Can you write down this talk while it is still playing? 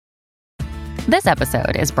This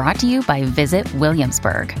episode is brought to you by Visit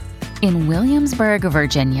Williamsburg. In Williamsburg,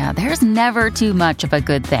 Virginia, there's never too much of a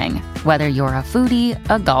good thing. Whether you're a foodie,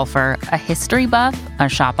 a golfer, a history buff, a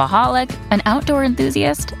shopaholic, an outdoor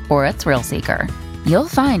enthusiast, or a thrill seeker, you'll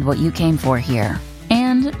find what you came for here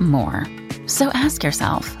and more. So ask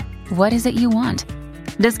yourself, what is it you want?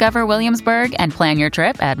 Discover Williamsburg and plan your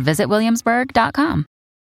trip at visitwilliamsburg.com.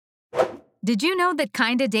 Did you know that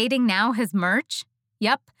Kinda Dating now has merch?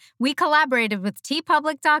 Yep, we collaborated with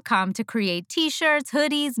tpublic.com to create t-shirts,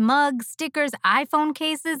 hoodies, mugs, stickers, iPhone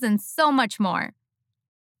cases, and so much more.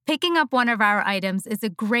 Picking up one of our items is a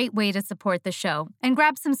great way to support the show and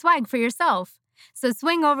grab some swag for yourself. So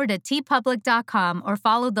swing over to tpublic.com or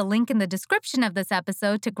follow the link in the description of this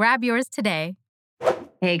episode to grab yours today.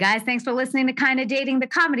 Hey guys, thanks for listening to Kinda Dating, the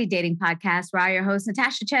comedy dating podcast where I, your host,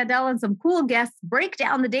 Natasha Chandel, and some cool guests break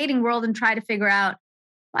down the dating world and try to figure out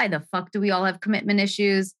why the fuck do we all have commitment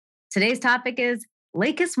issues? Today's topic is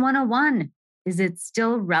Lakis 101. Is it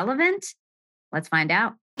still relevant? Let's find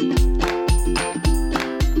out.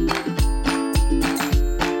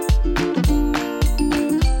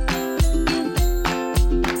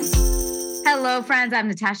 Hello, friends. I'm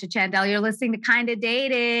Natasha Chandel. You're listening to Kinda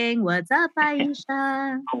Dating. What's up,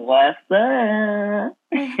 Aisha? What's up?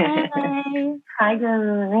 Hey. Hi,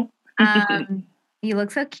 girl. You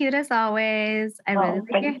look so cute as always. I really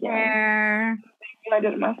like your hair. I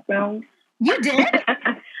did it myself. You did?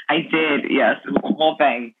 I did, yes. The whole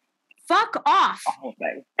thing. Fuck off. The whole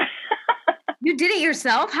thing. You did it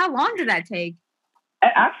yourself? How long did that take?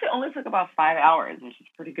 It actually only took about 5 hours, which is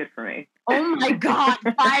pretty good for me. Oh my God,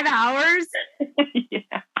 5 hours?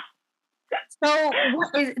 Yeah. So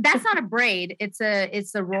that's not a braid. It's a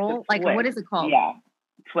roll. Like, twist. What is it called? Yeah,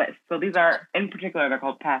 twist. So these are, in particular, they're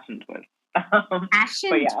called passion twists.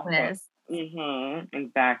 Passion twist.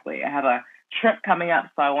 Exactly. I have a trip coming up,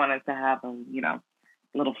 so I wanted to have a,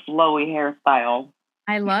 little flowy hairstyle.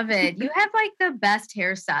 I love it. You have like the best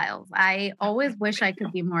hairstyles. I always wish I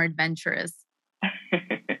could be more adventurous.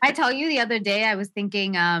 I tell you, the other day I was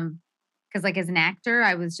thinking, because like as an actor,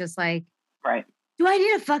 I was just like, right. Do I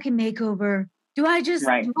need a fucking makeover? Do I just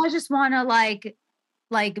want to like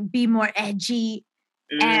be more edgy?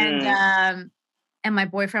 And my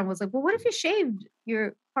boyfriend was like, well, what if you shaved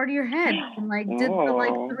your part of your head and like did the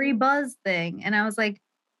like 3 buzz thing? And I was like,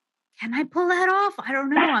 can I pull that off? I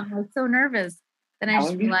don't know. I'm like so nervous. Then I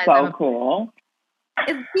just realized so cool.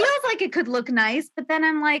 It feels like it could look nice, but then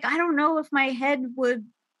I'm like, I don't know if my head would.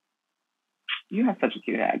 You have such a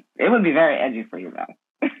cute head. It would be very edgy for you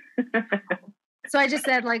though. So I just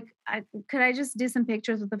said, like, could I just do some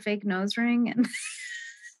pictures with a fake nose ring? And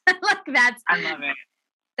like I love it.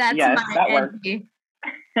 That's my edgy.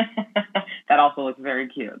 That also looks very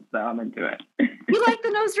cute, so I'm into it. You like the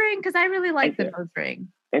nose ring? Because I really like the nose ring.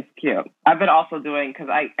 It's cute. I've been also doing, because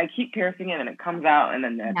I keep piercing it and it comes out and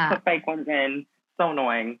then the put fake ones in. So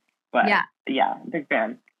annoying. But yeah, big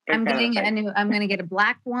fan. I'm gonna get a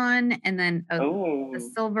black one and then a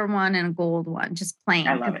silver one and a gold one, just plain.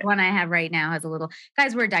 The one I have right now has a little.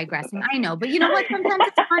 Guys, we're digressing. I know, but you know what? Sometimes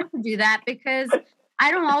it's fun to do that because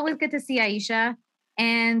I don't always get to see Aisha,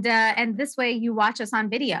 and this way you watch us on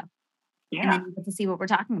video, and then you get to see what we're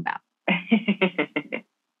talking about.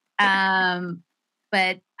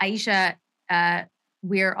 But Aisha,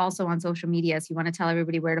 we're also on social media, so you want to tell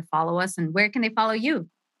everybody where to follow us and where can they follow you?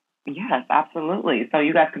 Yes, absolutely. So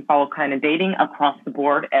you guys can follow Kinda Dating across the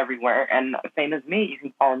board everywhere. And same as me, you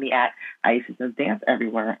can follow me at Aisha Says Dance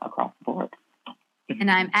everywhere across the board. And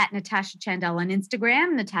I'm at Natasha Chandel on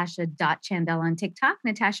Instagram, Natasha.Chandel on TikTok,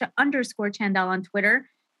 Natasha_Chandel on Twitter.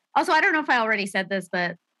 Also, I don't know if I already said this,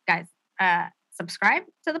 but guys, subscribe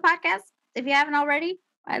to the podcast if you haven't already.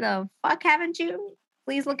 Why the fuck haven't you?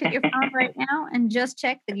 Please look at your phone right now and just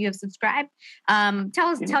check that you have subscribed.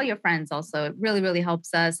 Tell your friends also. It really, really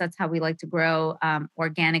helps us. That's how we like to grow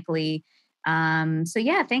organically. So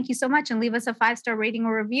yeah, thank you so much. And leave us a 5-star rating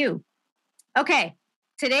or review. Okay.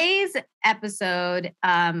 Today's episode,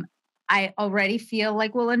 I already feel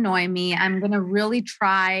like will annoy me. I'm going to really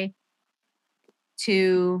try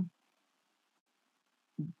to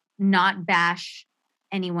not bash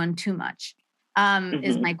anyone too much,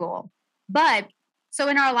 is my goal. But so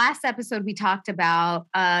in our last episode, we talked about,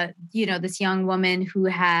 this young woman who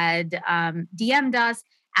had DM'd us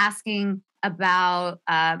asking about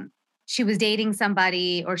she was dating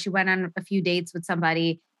somebody or she went on a few dates with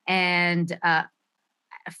somebody. And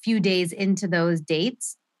a few days into those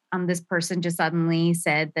dates, this person just suddenly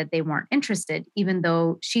said that they weren't interested, even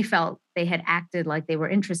though she felt they had acted like they were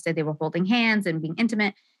interested. They were holding hands and being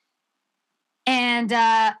intimate. And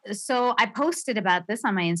so I posted about this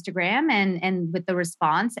on my Instagram and with the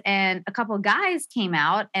response, and a couple of guys came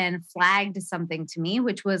out and flagged something to me,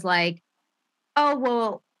 which was like, oh,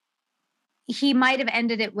 well, he might have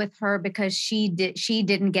ended it with her because she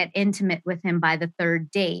didn't get intimate with him by the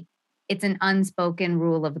third date. It's an unspoken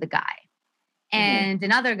rule of the guy. And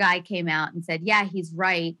another guy came out and said, yeah, he's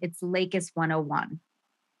right. It's Lakis 101.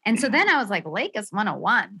 And so then I was like, Lakis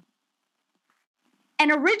 101.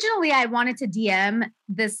 And originally I wanted to DM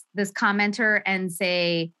this commenter and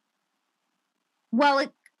say, well,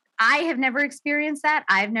 I have never experienced that.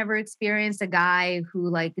 I've never experienced a guy who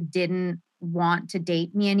like didn't want to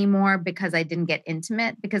date me anymore because I didn't get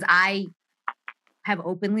intimate, because I have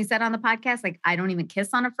openly said on the podcast, like, I don't even kiss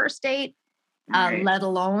on a first date, let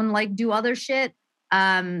alone like do other shit.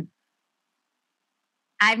 I've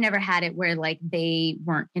never had it where like they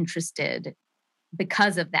weren't interested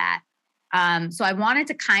because of that. So I wanted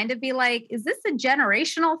to kind of be like, is this a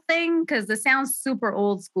generational thing? Because this sounds super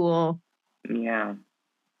old school. Yeah.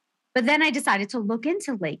 But then I decided to look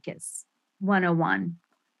into Lakis 101.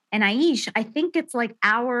 And Aish, I think it's like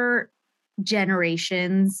our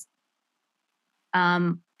generation's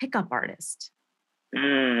pickup artist.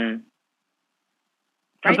 Mm.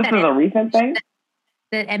 Right? So this is a recent thing?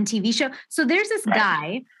 The MTV show. So there's this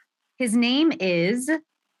guy. His name is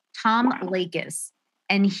Tom Lakis.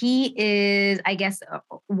 And he is, I guess,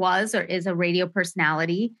 was or is a radio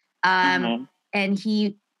personality. And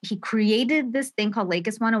he created this thing called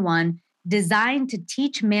Lakis 101, designed to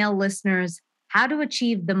teach male listeners how to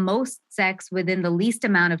achieve the most sex within the least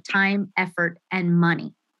amount of time, effort, and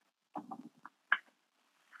money.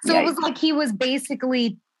 So it was like he was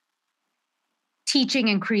basically teaching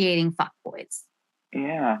and creating fuckboys.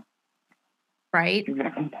 Yeah. Right?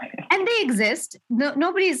 And they exist.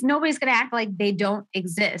 Nobody's going to act like they don't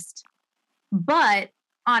exist. But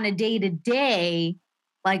on a day-to-day,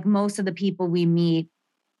 like most of the people we meet,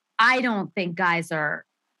 I don't think guys are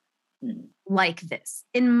like this,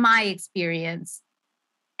 in my experience.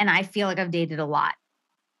 And I feel like I've dated a lot.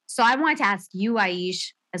 So I wanted to ask you, Aish,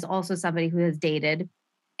 as also somebody who has dated,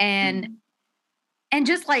 and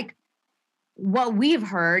just like what we've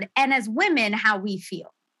heard, and as women, how we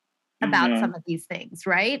feel about some of these things,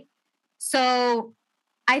 right? So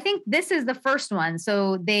I think this is the first one.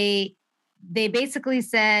 So they basically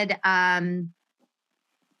said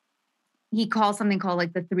he calls something called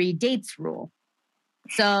like the 3 dates rule.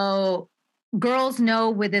 So girls know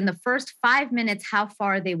within the first 5 minutes how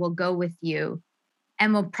far they will go with you,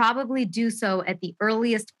 and will probably do so at the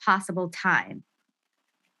earliest possible time.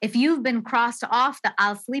 If you've been crossed off the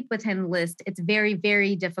I'll sleep with him list, it's very,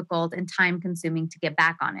 very difficult and time consuming to get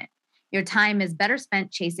back on it. Your time is better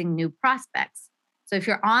spent chasing new prospects. So if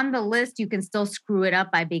you're on the list, you can still screw it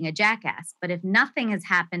up by being a jackass. But if nothing has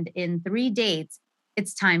happened in 3 dates,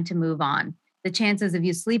 it's time to move on. The chances of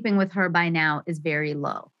you sleeping with her by now is very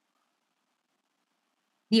low.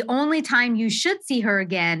 The only time you should see her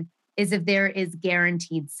again is if there is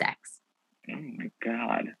guaranteed sex. Oh my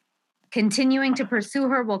God. Continuing to pursue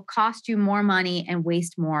her will cost you more money and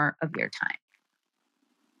waste more of your time.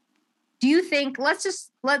 Do you think,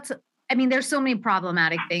 I mean, there's so many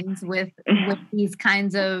problematic things with these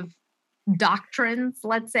kinds of doctrines,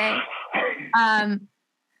 let's say.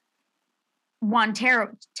 One,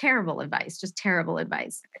 terrible advice, just terrible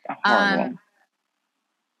advice.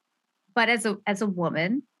 But as a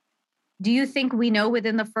woman, do you think we know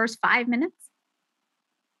within the first 5 minutes?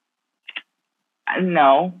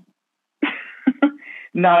 No.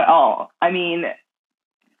 Not at all. I mean,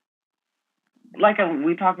 like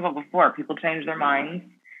we talked about before, people change their minds.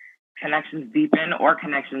 Connections deepen, or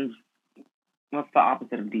connections, what's the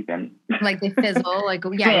opposite of deepen? Like they fizzle, like,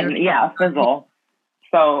 fizzle.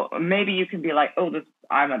 So maybe you can be like, oh,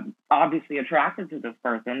 I'm obviously attracted to this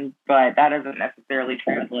person, but that doesn't necessarily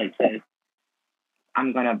translate to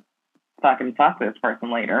I'm going to fucking fuck this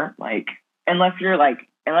person later. Like, unless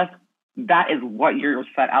that is what you're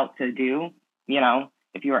set out to do, you know,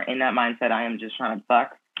 if you are in that mindset, I am just trying to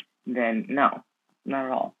fuck, then no, not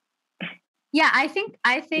at all. Yeah, I think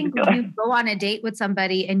when you go on a date with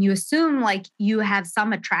somebody and you assume like you have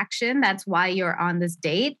some attraction, that's why you're on this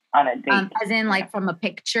date. On a date. As in like from a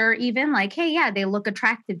picture even, like, hey, yeah, they look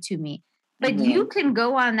attractive to me. But you can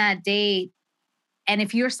go on that date, and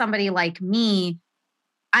if you're somebody like me,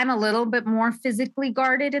 I'm a little bit more physically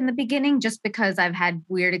guarded in the beginning just because I've had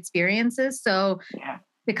weird experiences. So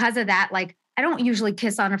because of that, like, I don't usually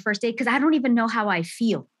kiss on a first date because I don't even know how I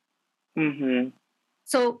feel.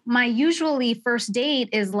 So my usually first date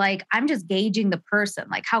is like, I'm just gauging the person.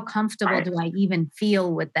 Like, how comfortable do I even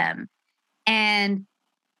feel with them? And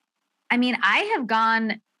I mean, I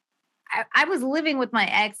I was living with my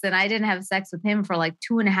ex and I didn't have sex with him for like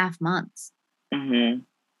 2.5 months. Mm-hmm.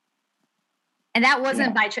 And that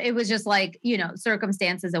wasn't by choice. It was just like,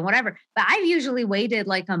 circumstances and whatever. But I've usually waited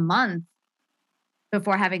like a month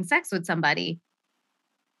before having sex with somebody.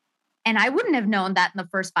 And I wouldn't have known that in the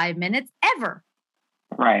first 5 minutes ever.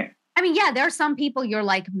 Right. I mean, yeah, there are some people you're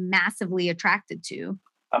like massively attracted to.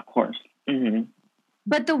 Of course. Mm-hmm.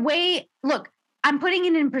 But look, I'm putting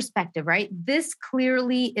it in perspective, right? This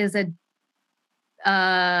clearly is a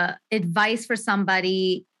advice for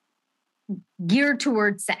somebody geared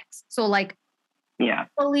towards sex. So like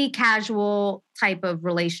fully casual type of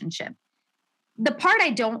relationship. The part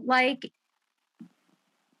I don't like,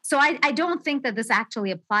 so I don't think that this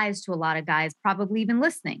actually applies to a lot of guys probably even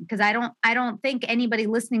listening, because I don't think anybody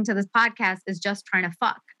listening to this podcast is just trying to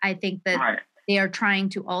fuck. I think that they are trying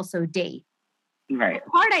to also date. Right.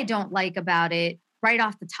 The part I don't like about it right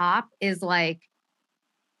off the top is like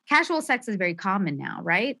casual sex is very common now,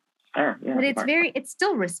 right? Sure. Yeah, but it's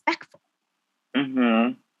still respectful.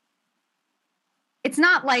 Mm-hmm. It's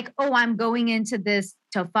not like, oh, I'm going into this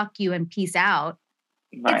to fuck you and peace out.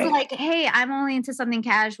 Right. It's like, hey, I'm only into something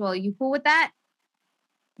casual. You cool with that?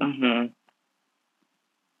 Mm-hmm.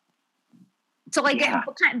 So like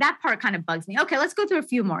that part kind of bugs me. Okay, let's go through a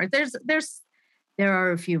few more. There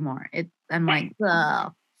are a few more. I'm like,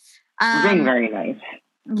 ugh. We're being very nice.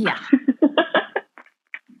 Yeah.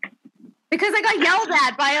 Because I got yelled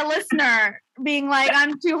at by a listener being like,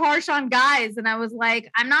 I'm too harsh on guys. And I was like,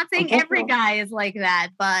 I'm not saying every guy is like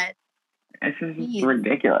that, but it's just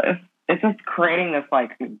ridiculous. It's just creating this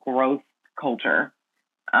like gross culture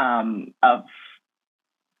of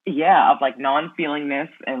like non-feelingness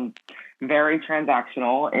and very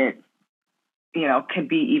transactional. It, could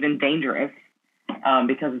be even dangerous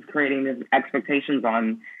because it's creating these expectations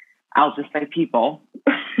on, I'll just say people,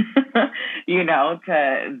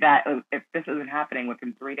 to that if this isn't happening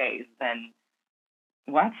within 3 days, then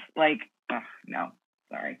what? Like, no,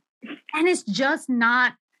 sorry. And it's just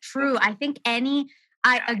not true. I think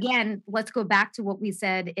again, let's go back to what we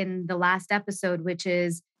said in the last episode, which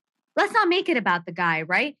is, let's not make it about the guy,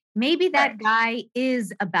 right? Maybe that guy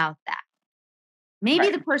is about that. Maybe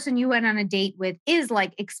the person you went on a date with is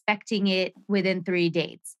like expecting it within 3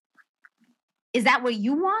 dates. Is that what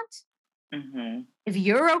you want? Mm-hmm. If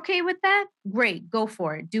you're okay with that, great, go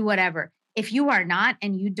for it. Do whatever. If you are not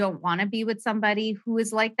and you don't want to be with somebody who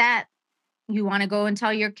is like that, you want to go and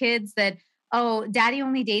tell your kids that, oh, daddy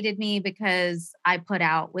only dated me because I put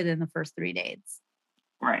out within the first 3 dates.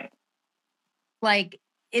 Right. Like,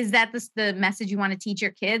 is that the message you want to teach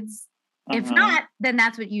your kids? If not, then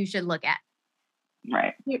that's what you should look at.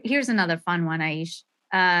 Right. Here's another fun one, Aish.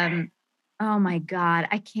 Oh my God,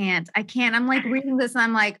 I can't. I'm like reading this and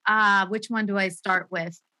I'm like, which one do I start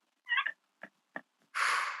with?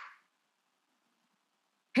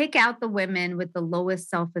 Pick out the women with the lowest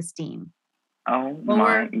self-esteem. Oh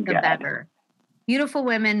Lower my God. the better. Beautiful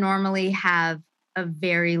women normally have a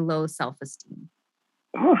very low self-esteem.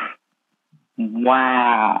 Oof.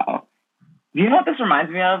 Wow. Do you know what this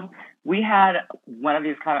reminds me of? We had one of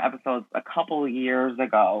these kind of episodes a couple years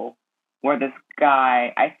ago where this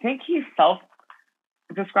guy, I think he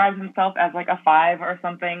describes himself as like a 5 or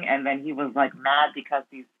something, and then he was like mad because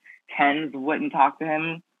these 10s wouldn't talk to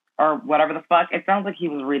him or whatever the fuck. It sounds like he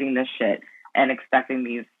was reading this shit and expecting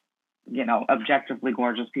these, objectively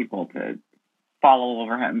gorgeous people to fall all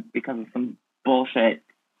over him because of some bullshit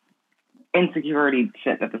insecurity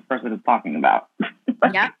shit that this person is talking about.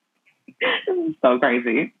 Yeah. So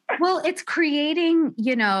crazy. Well, it's creating,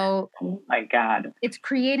 oh my God. It's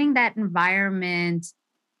creating that environment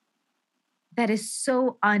that is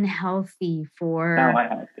so unhealthy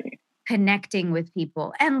for connecting with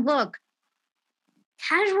people. And look,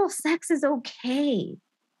 casual sex is okay.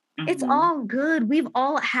 Mm-hmm. It's all good. We've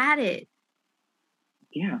all had it.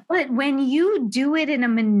 Yeah. But when you do it in a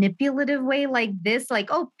manipulative way like this, like,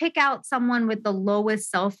 oh, pick out someone with the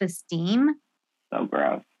lowest self-esteem. So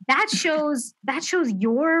gross. That shows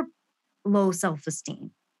your low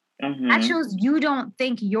self-esteem. Mm-hmm. That shows you don't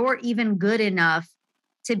think you're even good enough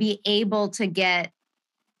to be able to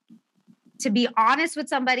be honest with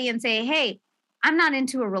somebody and say, hey, I'm not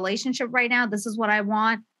into a relationship right now. This is what I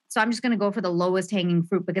want. So I'm just going to go for the lowest hanging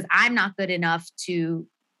fruit because I'm not good enough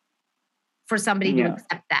for somebody to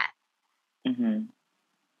accept that. Mm-hmm.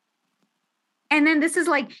 And then this is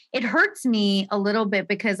like, it hurts me a little bit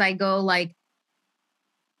because I go like,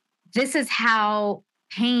 this is how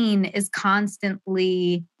pain is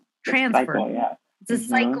constantly transferred. It's a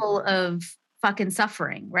cycle of fucking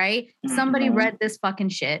suffering, right? Mm-hmm. Somebody read this fucking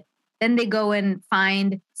shit. Then they go and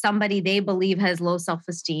find somebody they believe has low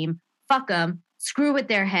self-esteem. Fuck them. Screw with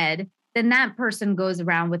their head. then that person goes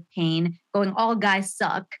around with pain, going, all guys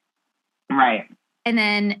suck. Right. And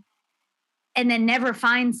then never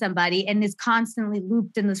finds somebody and is constantly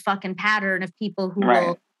looped in this fucking pattern of people who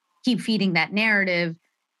will keep feeding that narrative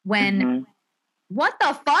when, what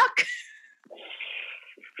the fuck?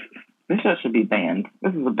 This shit should be banned.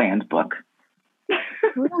 This is a banned book.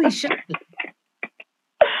 Really should be.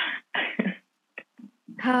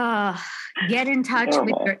 Get in touch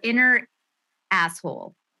with your inner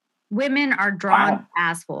asshole. Women are drawn to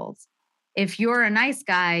assholes. If you're a nice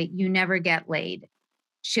guy, you never get laid.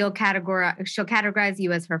 She'll categorize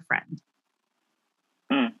you as her friend.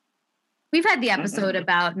 We've had the episode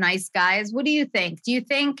about nice guys. What do you think? Do you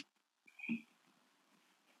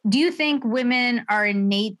think women are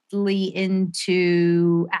innately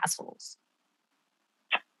into assholes?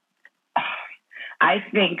 I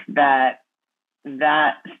think that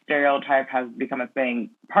stereotype has become a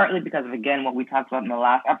thing, partly because of, again, what we talked about in the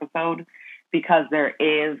last episode, because there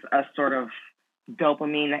is a sort of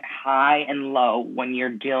dopamine high and low when you're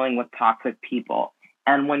dealing with toxic people.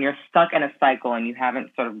 And when you're stuck in a cycle and you haven't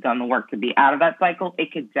sort of done the work to be out of that cycle,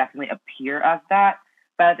 it could definitely appear as that.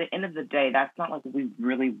 But at the end of the day, that's not like what we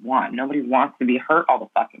really want. Nobody wants to be hurt all the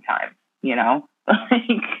fucking time, you know?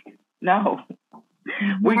 Like, no.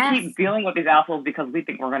 Yes. We keep dealing with these assholes because we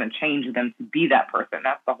think we're going to change them to be that person.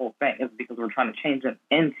 That's the whole thing, is because we're trying to change them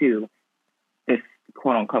into this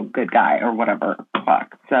quote-unquote good guy or whatever.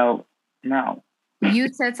 Fuck. So, no. You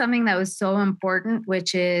said something that was so important,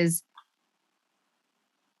 which is,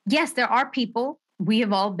 yes, there are people, we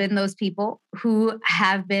have all been those people who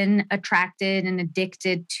have been attracted and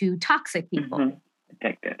addicted to toxic people.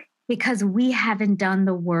 Addicted. Because we haven't done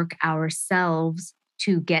the work ourselves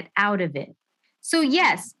to get out of it. So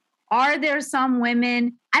yes, are there some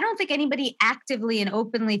women, I don't think anybody actively and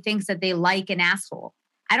openly thinks that they like an asshole.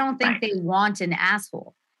 I don't think they want an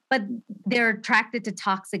asshole, but they're attracted to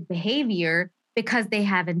toxic behavior because they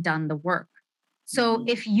haven't done the work. So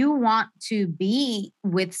if you want to be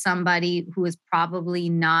with somebody who has probably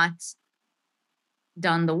not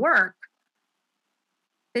done the work,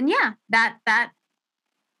 then yeah, that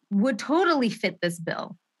would totally fit this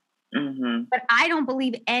bill. But I don't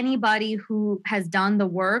believe anybody who has done the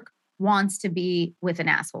work wants to be with an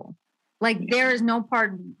asshole. Like, there is no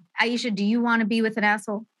part. Aisha, do you want to be with an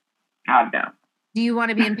asshole? No. Do you want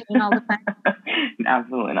to be in pain all the time?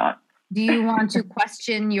 Absolutely not. Do you want to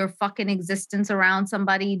question your fucking existence around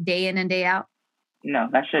somebody day in and day out? No,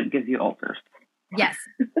 that shit gives you ulcers. Yes.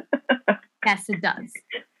 Yes, it does.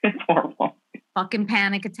 It's horrible. Fucking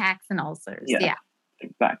panic attacks and ulcers. Yeah.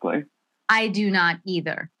 Exactly. I do not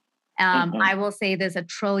either. I will say this a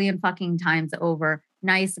trillion fucking times over.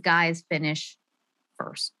 Nice guys finish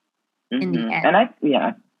first in the end. And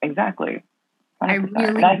exactly. 100%. I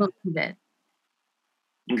really believe it.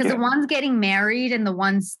 Because the ones getting married and the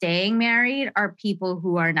ones staying married are people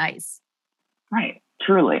who are nice. Right.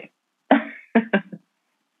 Truly.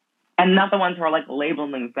 And not the ones who are like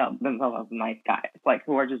labeling themselves as nice guys. Like,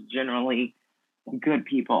 who are just generally good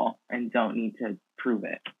people and don't need to prove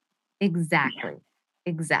it. Exactly.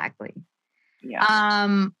 Exactly.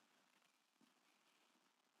 Yeah.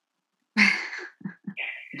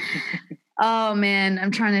 Oh man, I'm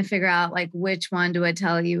trying to figure out like which one do I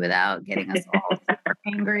tell you without getting us all super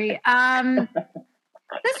angry.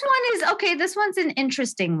 This one's an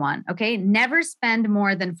interesting one. Okay. Never spend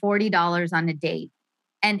more than $40 on a date.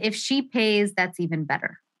 And if she pays, that's even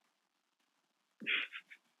better.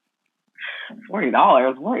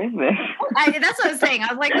 $40? What is this? That's what I was saying.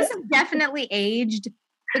 I was like, this is definitely aged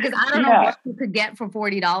because I don't know what you could get for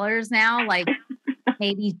 $40 now. Like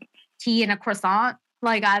maybe tea and a croissant.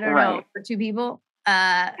 Like, I don't know, for two people.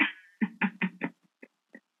 I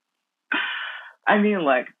mean,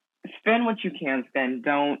 like, spend what you can spend.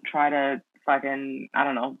 Don't try to fucking, I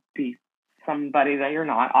don't know, be somebody that you're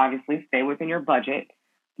not. Obviously, stay within your budget.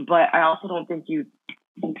 But I also don't think you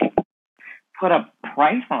put a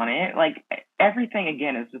price on it. Like, everything,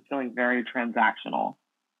 again, is just feeling very transactional.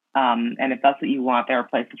 And if that's what you want, there are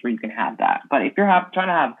places where you can have that. But if you're trying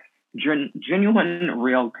to have genuine,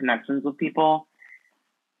 real connections with people,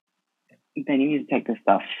 then you need to take this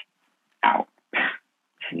stuff out.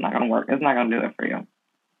 It's not going to work. It's not going to do it for you.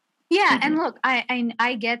 Yeah. And look,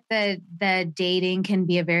 I get that dating can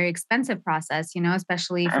be a very expensive process, you know,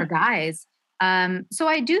 especially for guys. So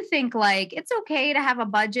I do think like it's okay to have a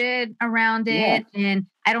budget around it. Yeah. And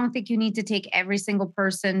I don't think you need to take every single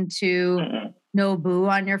person to Nobu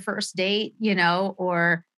on your first date, you know,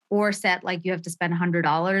 or set like you have to spend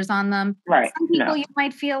 $100 on them. Right. Some people you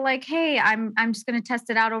might feel like, hey, I'm just going to test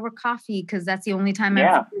it out over coffee because that's the only time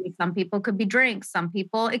I'm free. Some people could be drinks. Some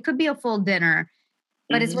people, it could be a full dinner.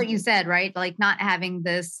 But it's what you said, right? Like not having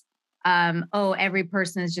this, every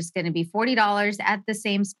person is just going to be $40 at the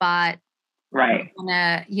same spot. Right.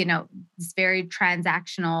 This very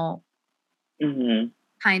transactional Mm-hmm.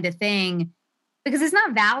 kind of thing, because it's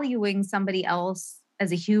not valuing somebody else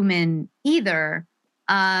as a human either.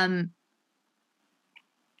 And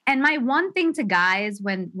my one thing to guys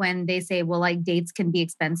when they say, well, like dates can be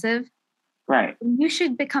expensive, right? You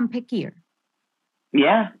should become pickier.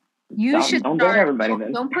 Yeah. Don't start, everybody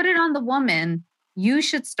don't put it on the woman. You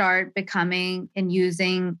should start becoming and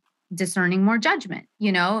using discerning more judgment.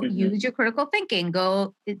 Use your critical thinking.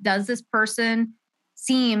 Does this person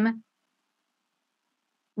seem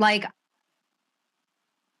like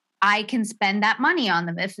I can spend that money on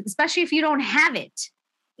them, especially if you don't have it?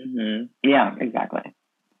 Mm-hmm. Yeah, exactly.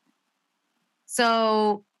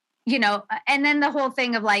 So, and then the whole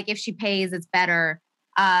thing of like, if she pays, it's better.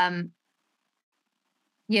 I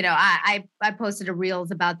posted a reels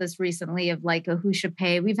about this recently of like who should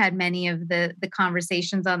pay. We've had many of the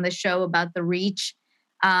conversations on the show about the reach.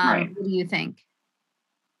 Right. What do you think?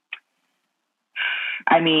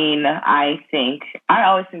 I mean, I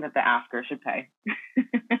always think that the asker should pay.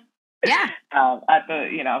 Yeah. At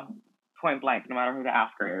the, point blank, no matter who the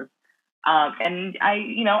asker is. And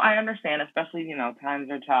I understand, especially, times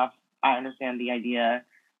are tough. I understand the idea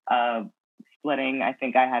of splitting. I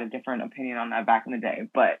think I had a different opinion on that back in the day,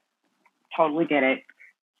 but totally get it.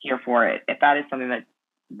 Here for it. If that is something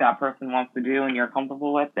that person wants to do and you're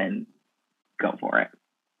comfortable with, then go for it.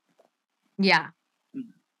 Yeah.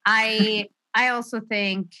 I also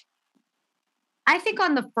think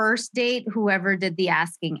on the first date, whoever did the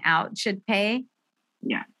asking out should pay.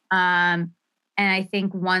 Yeah. And I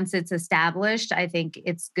think once it's established, I think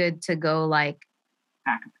it's good to go like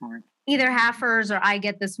back and forth. Either halfers or I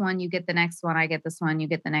get this one, you get the next one, I get this one, you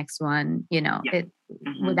get the next one,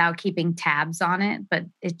 without keeping tabs on it, but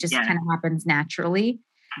it just kind of happens naturally.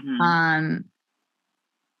 Mm-hmm.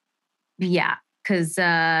 Because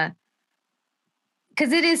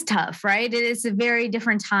it is tough, right? It is a very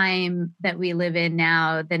different time that we live in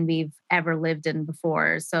now than we've ever lived in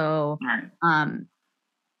before. So,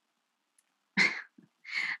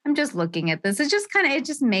 I'm just looking at this. It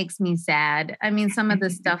just makes me sad. I mean, some of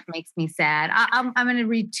this stuff makes me sad. I'm going to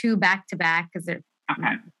read 2 back to back because they're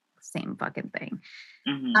the same fucking thing.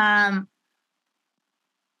 Mm-hmm.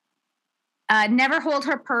 Never hold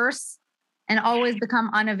her purse and always become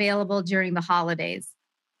unavailable during the holidays.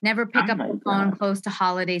 Never pick up the phone close to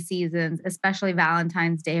holiday seasons, especially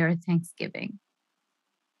Valentine's Day or Thanksgiving.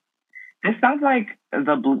 This sounds like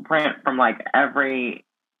the blueprint from like every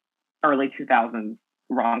early 2000s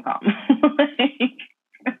rom-com. I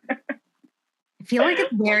feel like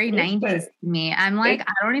it's very 90s to me. I'm like,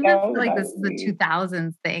 I don't even feel like this is a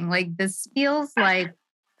 2000s thing. Like this feels like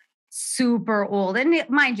super old. And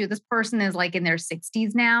mind you, this person is like in their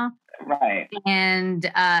 60s now. Right.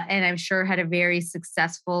 And I'm sure had a very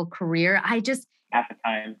successful career. I just at the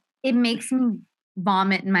time. It makes me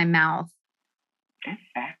vomit in my mouth. It's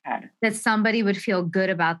sad. That somebody would feel good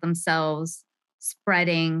about themselves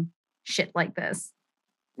spreading shit like this.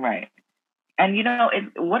 Right. And,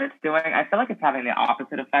 what it's doing, I feel like it's having the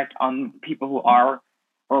opposite effect on people who are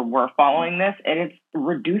or were following this. And it's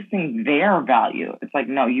reducing their value. It's like,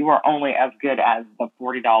 no, you are only as good as the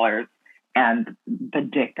 $40 and the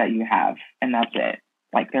dick that you have. And that's it.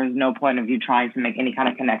 Like, there's no point of you trying to make any kind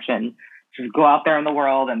of connection. Just go out there in the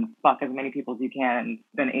world and fuck as many people as you can and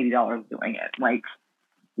spend $80 doing it. Like,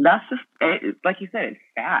 that's just, like you said, it's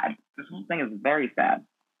sad. This whole thing is very sad.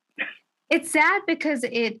 It's sad because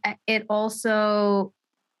it also,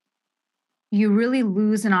 you really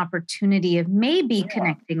lose an opportunity of maybe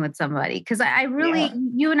connecting with somebody. Because I really,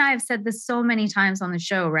 you and I have said this so many times on the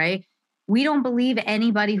show, right? We don't believe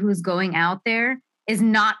anybody who's going out there is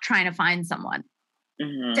not trying to find someone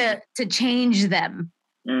to change them.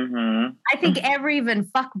 Mm-hmm. I think every even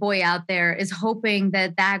fuckboy out there is hoping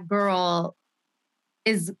that girl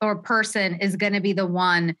person is going to be the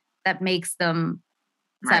one that makes them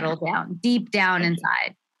settle down deep down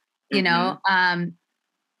inside, you know?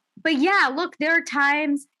 But yeah, look, there are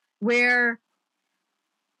times where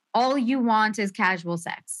all you want is casual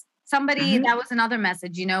sex. Somebody, that was another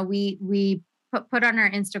message, we put on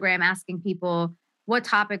our Instagram asking people, what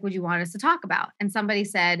topic would you want us to talk about? And somebody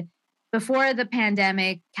said, before the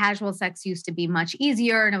pandemic, casual sex used to be much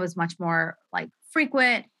easier and it was much more like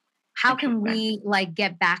frequent. How can we like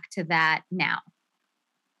get back to that now?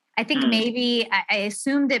 I think maybe I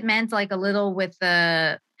assumed it meant like a little with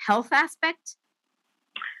the health aspect.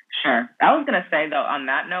 Sure. I was going to say, though, on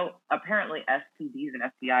that note, apparently STDs and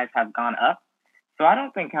STIs have gone up. So I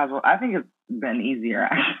don't think I think it's been easier.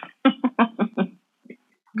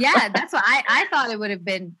 Yeah, that's what I thought it would have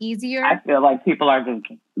been easier. I feel like people are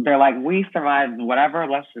they're like, we survived whatever,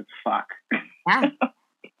 let's just fuck. Yeah.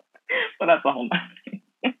 So that's a whole nother.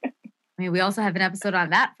 I mean, we also have an episode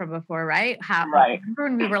on that from before, right? Remember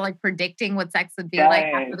when we were like predicting what sex would be like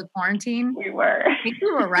after the quarantine? We were. I think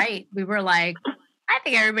we were right. We were like, I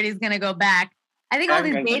think everybody's going to go back. I think all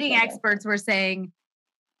these dating experts were saying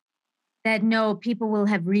that no, people will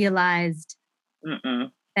have realized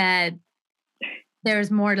that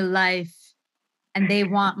there's more to life and they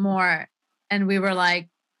want more. And we were like,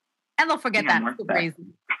 and they'll forget that. It's crazy.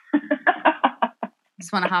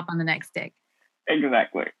 Just want to hop on the next dick.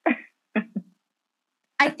 Exactly.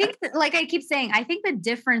 I think that, like I keep saying, I think the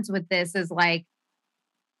difference with this is like,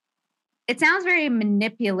 it sounds very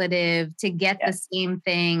manipulative to get the same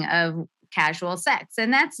thing of casual sex.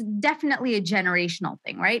 And that's definitely a generational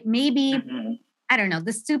thing, right? Maybe, I don't know,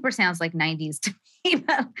 this super sounds like 90s to me,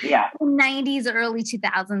 but 90s, early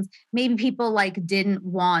 2000s, maybe people like didn't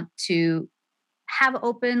want to have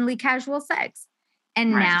openly casual sex.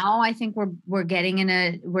 And now I think we're getting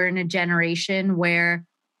we're in a generation where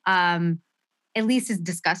at least it's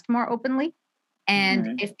discussed more openly.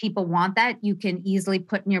 And if people want that, you can easily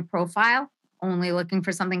put in your profile, only looking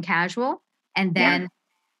for something casual. And then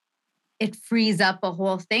it frees up a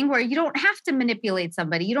whole thing where you don't have to manipulate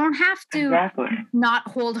somebody. You don't have to not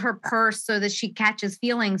hold her purse so that she catches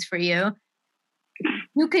feelings for you.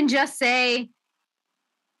 You can just say,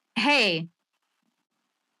 hey,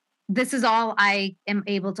 this is all I am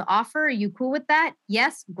able to offer. Are you cool with that?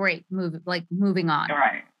 Yes. Great. Moving on.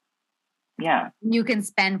 Right. Yeah. You can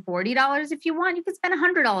spend $40 if you want. You can spend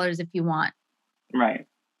 $100 if you want. Right.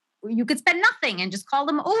 You could spend nothing and just call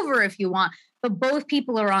them over if you want. But both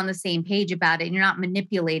people are on the same page about it and you're not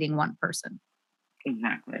manipulating one person.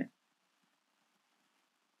 Exactly.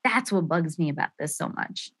 That's what bugs me about this so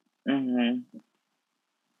much. Mm-hmm.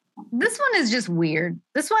 This one is just weird.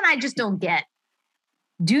 This one I just don't get.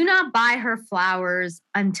 Do not buy her flowers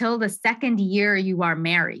until the second year you are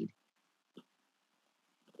married.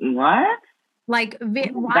 What? Like,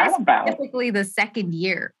 why specifically the second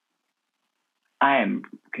year? I am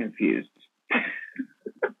confused.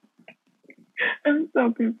 I'm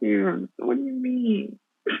so confused. What do you mean?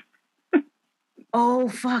 Oh,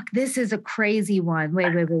 fuck. This is a crazy one.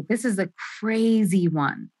 Wait. This is a crazy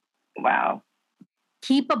one. Wow.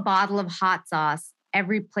 Keep a bottle of hot sauce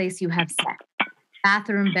every place you have sex.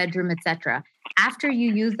 Bathroom, bedroom, etc. After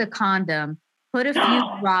you use the condom, put a few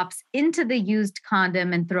drops into the used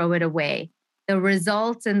condom and throw it away. This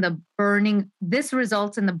results in the burning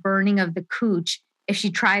of the cooch if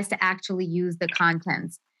she tries to actually use the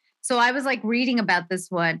contents. So I was like reading about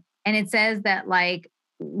this one, and it says that like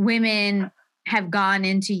women have gone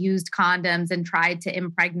into used condoms and tried to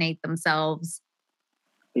impregnate themselves.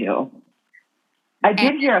 Ew. I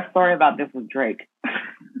did hear a story about this with Drake.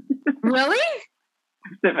 Really?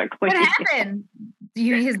 Specifically. What happened?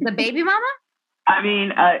 He's the baby mama? I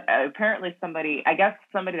mean, apparently somebody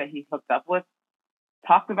that he hooked up with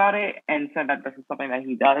talked about it and said that this is something that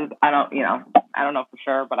he does. I don't know for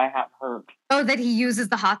sure, but I have heard. Oh, that he uses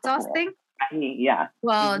the hot sauce thing? Yeah.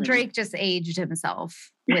 Well, Drake just aged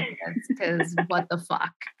himself with this because what the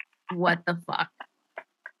fuck? What the fuck?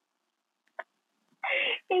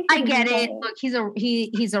 I get it. Look, he's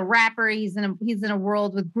a rapper. He's in a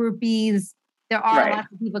world with groupies. There are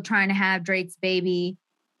lots of people trying to have Drake's baby.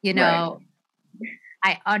 You know,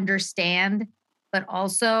 I understand, but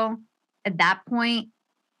also at that point,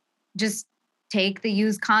 just take the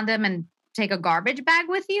used condom and take a garbage bag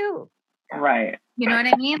with you. Right. You know what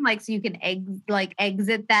I mean? Like, so you can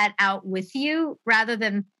exit that out with you rather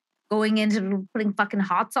than going into putting fucking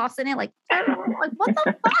hot sauce in it. Like what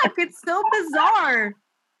the fuck? It's so bizarre.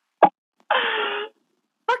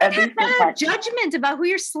 Fucking have better judgment about who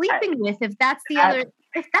you're sleeping with if that's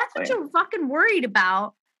what you're fucking worried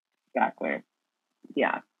about. Exactly.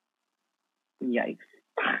 Yeah. Yikes.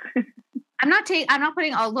 I'm not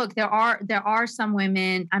putting, oh, look, there are some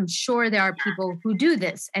women, I'm sure there are people who do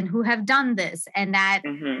this and who have done this. And that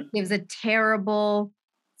sets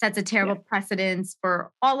a terrible precedence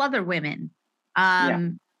for all other women.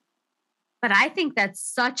 But I think that's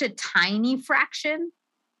such a tiny fraction.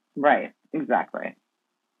 Right. Exactly.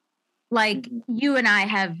 Like you and I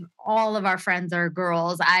have, all of our friends are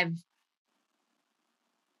girls. I've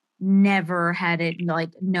never had it like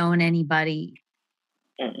known anybody,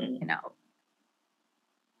 you know,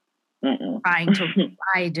 trying to,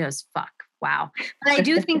 I just fuck. Wow. But I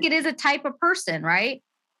do think it is a type of person, right?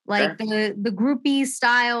 Like the groupie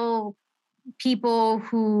style people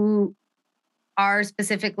who are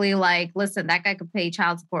specifically like, listen, that guy could pay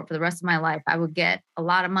child support for the rest of my life. I would get a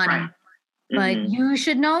lot of money but you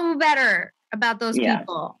should know better about those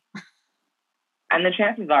people. And the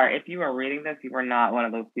chances are, if you are reading this, you are not one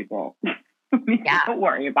of those people. Don't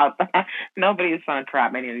worry about that. Nobody is trying to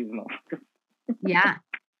trap any of these emotions. Yeah.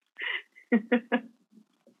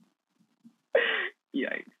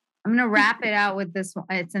 Yikes. I'm going to wrap it out with this one.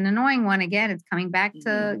 It's an annoying one. Again, it's coming back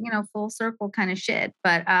to, full circle kind of shit.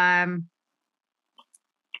 But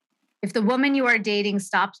if the woman you are dating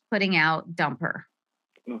stops putting out, dump her.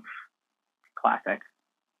 Oof. Classic.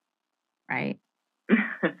 Right.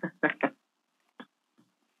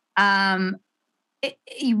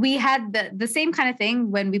 We had the same kind of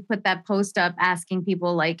thing when we put that post up asking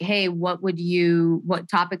people like, hey, what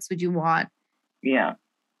topics would you want? Yeah.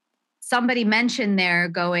 Somebody mentioned there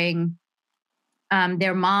going,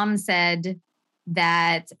 their mom said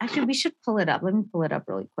that, actually we should pull it up. Let me pull it up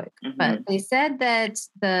really quick. But they said that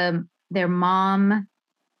their mom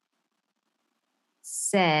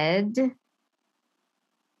said,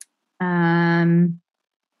 my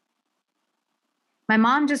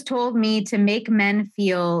mom just told me to make men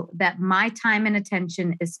feel that my time and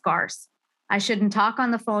attention is scarce. I shouldn't talk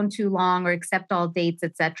on the phone too long or accept all dates,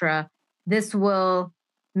 etc. This will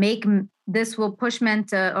push men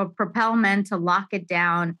to or propel men to lock it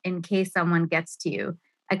down in case someone gets to you.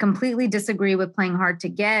 I completely disagree with playing hard to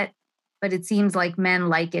get, but it seems like men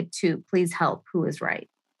like it too. Please help. Who is right?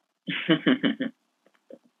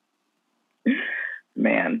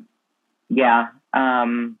 Man. Yeah.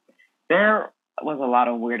 There was a lot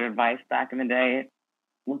of weird advice back in the day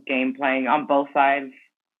with game playing on both sides.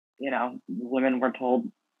 Women were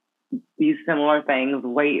told these similar things.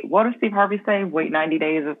 Wait, what does Steve Harvey say? Wait 90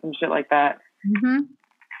 days or some shit like that.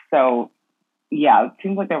 So, yeah, it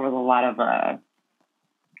seems like there was a lot of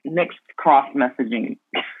mixed cross messaging.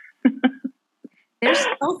 There's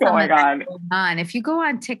still going on. If you go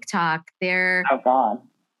on TikTok, there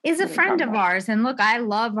is a friend of ours. And look, I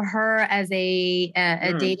love her as a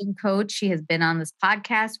dating coach. She has been on this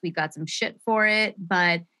podcast. We got some shit for it,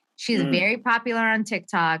 but she's very popular on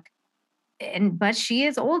TikTok. But she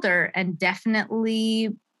is older and definitely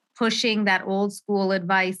pushing that old school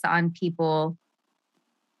advice on people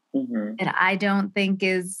that I don't think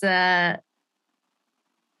is the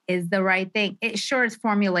right thing. It sure is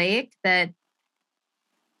formulaic that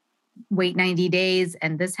wait 90 days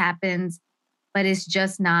and this happens, but it's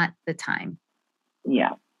just not the time.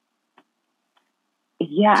 Yeah.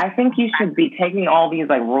 Yeah, I think you should be taking all these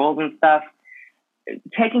like rules and stuff,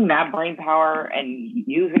 taking that brain power and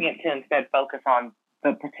using it to instead focus on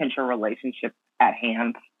the potential relationship at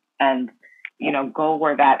hand and, go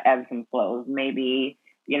where that ebbs and flows. Maybe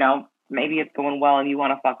it's going well and you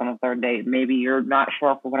want to fuck on a third date. Maybe you're not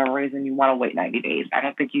sure for whatever reason you want to wait 90 days. I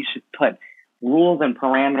don't think you should put rules and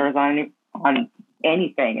parameters on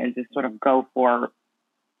anything and just sort of go for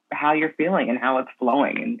how you're feeling and how it's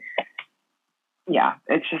flowing. And yeah,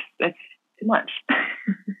 it's too much.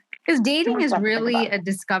 Because dating is really a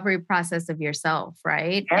discovery process of yourself,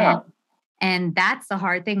 right? Yeah. And that's the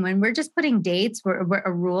hard thing. When we're just putting dates, we're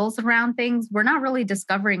rules around things, we're not really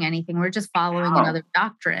discovering anything. We're just following another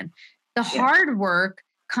doctrine. The hard work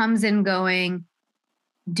comes in going,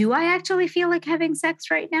 do I actually feel like having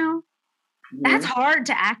sex right now? That's hard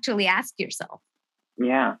to actually ask yourself.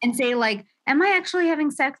 Yeah. And say like, am I actually having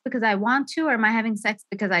sex because I want to, or am I having sex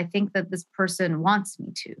because I think that this person wants me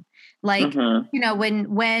to? Like, when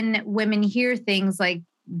women hear things like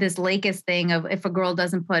this Lakis thing of if a girl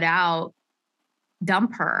doesn't put out,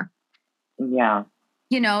 dump her. Yeah.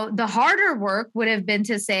 The harder work would have been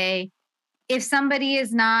to say, if somebody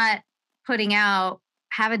is not putting out,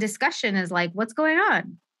 have a discussion is like, what's going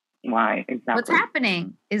on? Why? Exactly. What's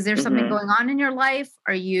happening? Is there something going on in your life?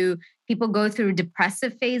 People go through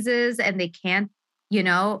depressive phases and they can't,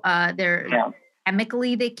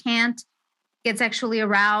 chemically they can't get sexually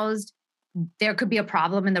aroused. There could be a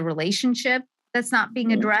problem in the relationship that's not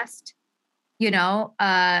being addressed.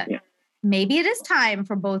 Maybe it is time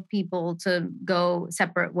for both people to go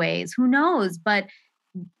separate ways. Who knows? But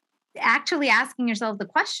actually asking yourself the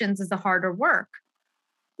questions is the harder work.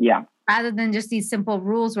 Yeah. Rather than just these simple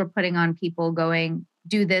rules we're putting on people going,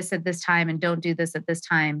 do this at this time and don't do this at this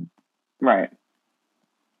time. Right.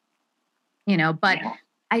 But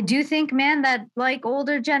I do think, man, that like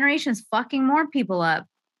older generations fucking more people up.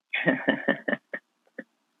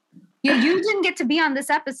 You didn't get to be on this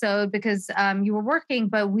episode because you were working,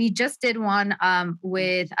 but we just did one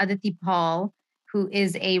with Aditi Paul, who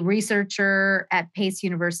is a researcher at Pace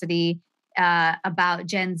University about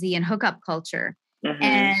Gen Z and hookup culture.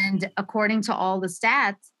 And according to all the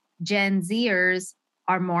stats, Gen Zers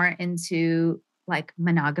are more into like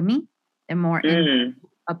monogamy. They're more into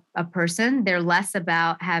a person. They're less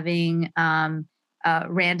about having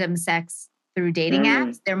random sex through dating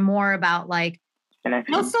apps. They're more about like,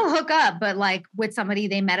 they'll still hook up, but like with somebody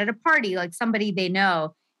they met at a party, like somebody they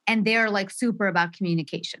know, and they're like super about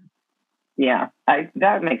communication. Yeah,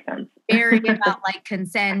 that makes sense. Very about like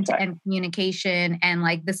consent and communication and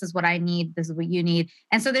like, this is what I need, this is what you need.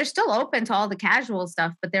 And so they're still open to all the casual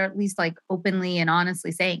stuff, but they're at least like openly and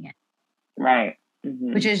honestly saying it. Right.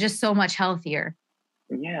 Mm-hmm. Which is just so much healthier.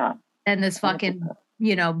 Yeah. Than this fucking,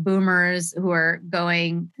 boomers who are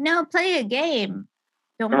going, no, play a game.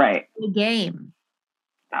 Don't play a game.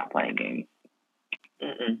 Stop playing games.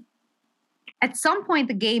 Mm-mm. At some point,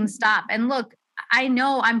 the game stopped. And look,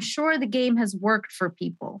 I'm sure the game has worked for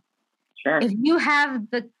people. Sure. If you have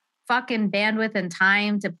the fucking bandwidth and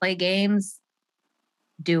time to play games,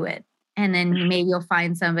 do it. And then maybe you'll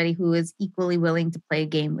find somebody who is equally willing to play a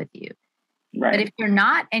game with you. Right. But if you're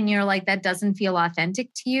not, and you're like, that doesn't feel authentic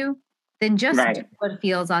to you, then just do what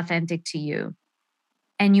feels authentic to you.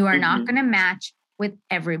 And you are not going to match with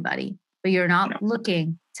everybody, but you're not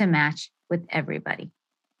looking to match with everybody.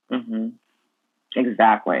 Mm-hmm.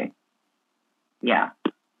 Exactly. Yeah.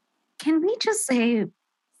 Can we just say,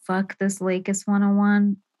 fuck this Lakis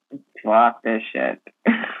 101? Fuck this shit.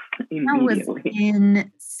 That was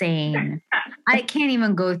insane. I can't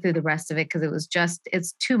even go through the rest of it because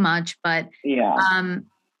it's too much. But yeah.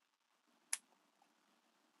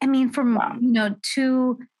 I mean, from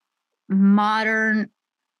two modern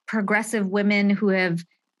progressive women who have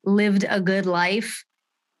lived a good life,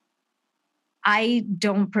 I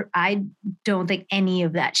don't think any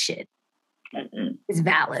of that shit is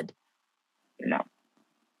valid. No.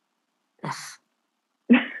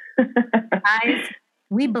 Guys,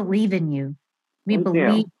 we believe in you. We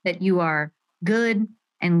believe that you are good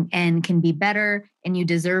and can be better, and you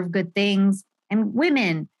deserve good things. And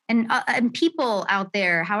women and people out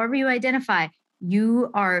there, however you identify,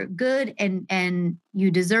 you are good and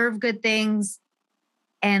you deserve good things.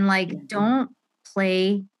 And like, don't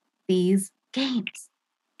play these games.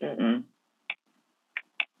 Mm-mm.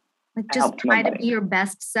 Like, just try to be your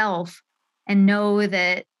best self and know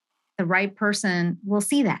that the right person will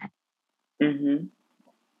see that. Mm-hmm.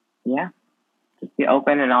 Yeah. Just be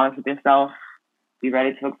open and honest with yourself. Be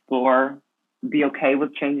ready to explore. Be okay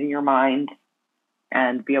with changing your mind.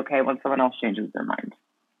 And be okay when someone else changes their mind.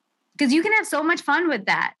 Because you can have so much fun with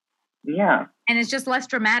that. Yeah. And it's just less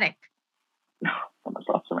dramatic. So much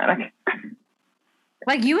less dramatic.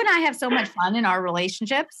 Like, you and I have so much fun in our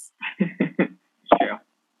relationships. True.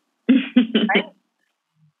 Right?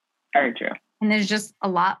 Very true. And there's just a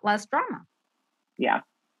lot less drama. Yeah.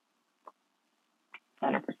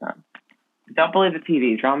 100%. Don't believe the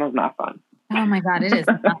TV. Drama's not fun. Oh my God, it is.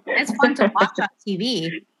 It's fun to watch on TV.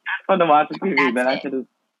 It's fun to watch on TV, but that shit is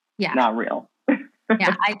not real.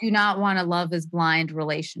 Yeah, I do not want a Love is Blind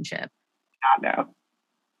relationship. No.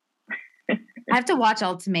 I have to watch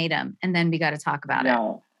Ultimatum, and then we got to talk about it.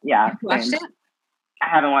 No. Yeah. Have you watched it? I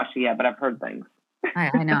haven't watched it yet, but I've heard things.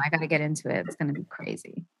 I know. I got to get into it. It's going to be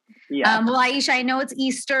crazy. Yeah. Well, Aisha, I know it's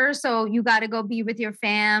Easter, so you got to go be with your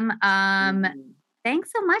fam.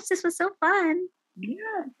 Thanks so much. This was so fun. Yeah,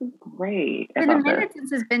 this is great. It's been a minute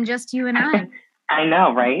since it's been just you and I. I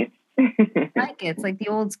know, right? I like it. It's like the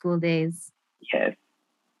old school days. Yes.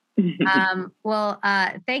 Well,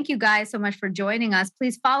 thank you guys so much for joining us.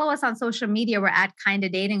 Please follow us on social media. We're at Kinda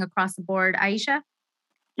Dating across the board. Aisha?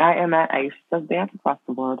 I am at Aisha Dance across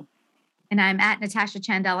the board. And I'm at Natasha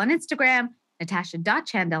Chandel on Instagram,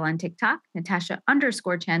 Natasha.Chandel on TikTok,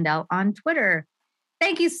 Natasha_Chandel on Twitter.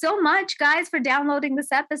 Thank you so much, guys, for downloading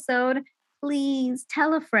this episode. Please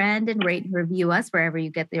tell a friend and rate and review us wherever you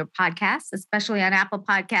get your podcasts, especially on Apple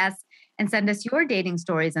Podcasts, and send us your dating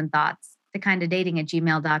stories and thoughts to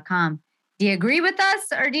kindadating@gmail.com. Do you agree with us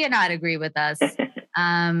or do you not agree with us?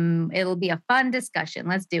 It'll be a fun discussion.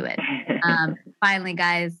 Let's do it. Finally,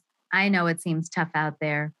 guys, I know it seems tough out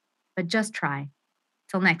there, but just try.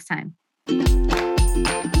 Till next time.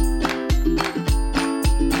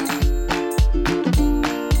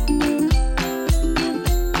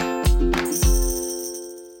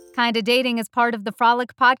 Kinda Dating is part of the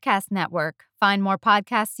Frolic Podcast Network. Find more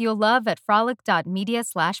podcasts you'll love at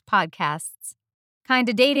frolic.media/podcasts.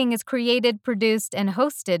 Kinda Dating is created, produced, and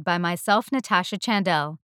hosted by myself, Natasha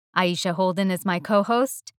Chandel. Aisha Holden is my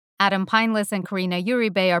co-host. Adam Pineless and Karina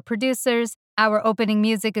Uribe are producers. Our opening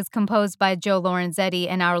music is composed by Joe Lorenzetti,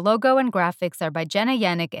 and our logo and graphics are by Jenna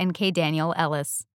Yannick and K. Daniel Ellis.